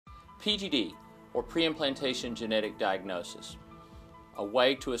PGD, or pre-implantation genetic diagnosis, a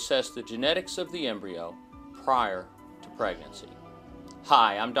way to assess the genetics of the embryo prior to pregnancy.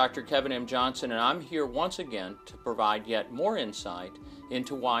 Hi, I'm Dr. Kevin M. Johnson, and I'm here once again to provide yet more insight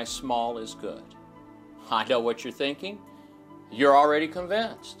into why small is good. I know what you're thinking. You're already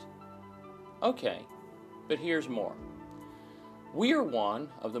convinced. Okay, but here's more. We are one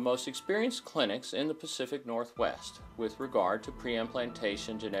of the most experienced clinics in the Pacific Northwest with regard to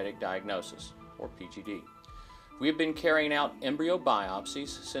pre-implantation genetic diagnosis, or PGD. We have been carrying out embryo biopsies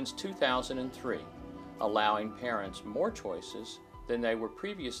since 2003, allowing parents more choices than they were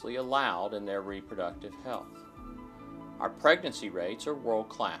previously allowed in their reproductive health. Our pregnancy rates are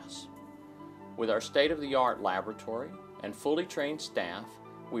world-class. With our state-of-the-art laboratory and fully trained staff,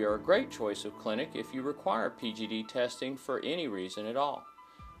 we are a great choice of clinic if you require PGD testing for any reason at all.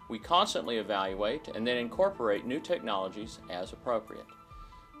 We constantly evaluate and then incorporate new technologies as appropriate.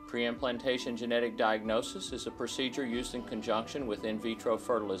 Pre-implantation genetic diagnosis is a procedure used in conjunction with in vitro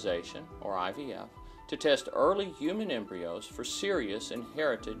fertilization, or IVF, to test early human embryos for serious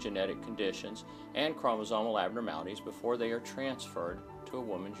inherited genetic conditions and chromosomal abnormalities before they are transferred to a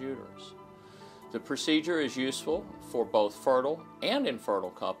woman's uterus. The procedure is useful for both fertile and infertile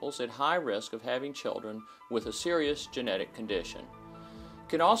couples at high risk of having children with a serious genetic condition. It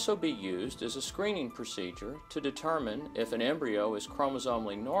can also be used as a screening procedure to determine if an embryo is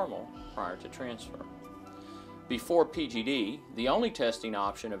chromosomally normal prior to transfer. Before PGD, the only testing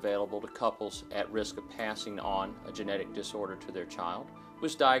option available to couples at risk of passing on a genetic disorder to their child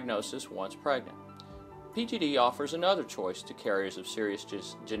was diagnosis once pregnant. PGD offers another choice to carriers of serious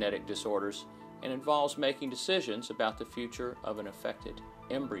genetic disorders and involves making decisions about the future of an affected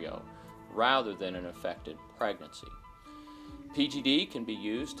embryo rather than an affected pregnancy. PGD can be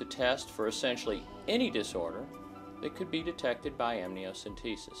used to test for essentially any disorder that could be detected by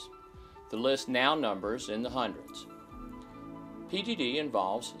amniocentesis. The list now numbers in the hundreds. PGD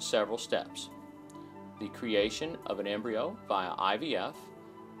involves several steps: the creation of an embryo via IVF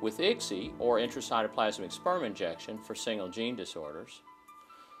with ICSI, or intracytoplasmic sperm injection for single gene disorders,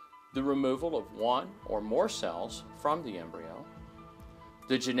 the removal of one or more cells from the embryo,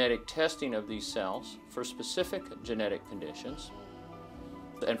 the genetic testing of these cells for specific genetic conditions,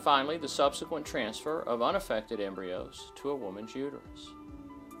 and finally the subsequent transfer of unaffected embryos to a woman's uterus.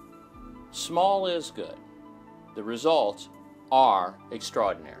 Small is good. The results are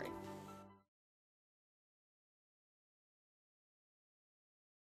extraordinary.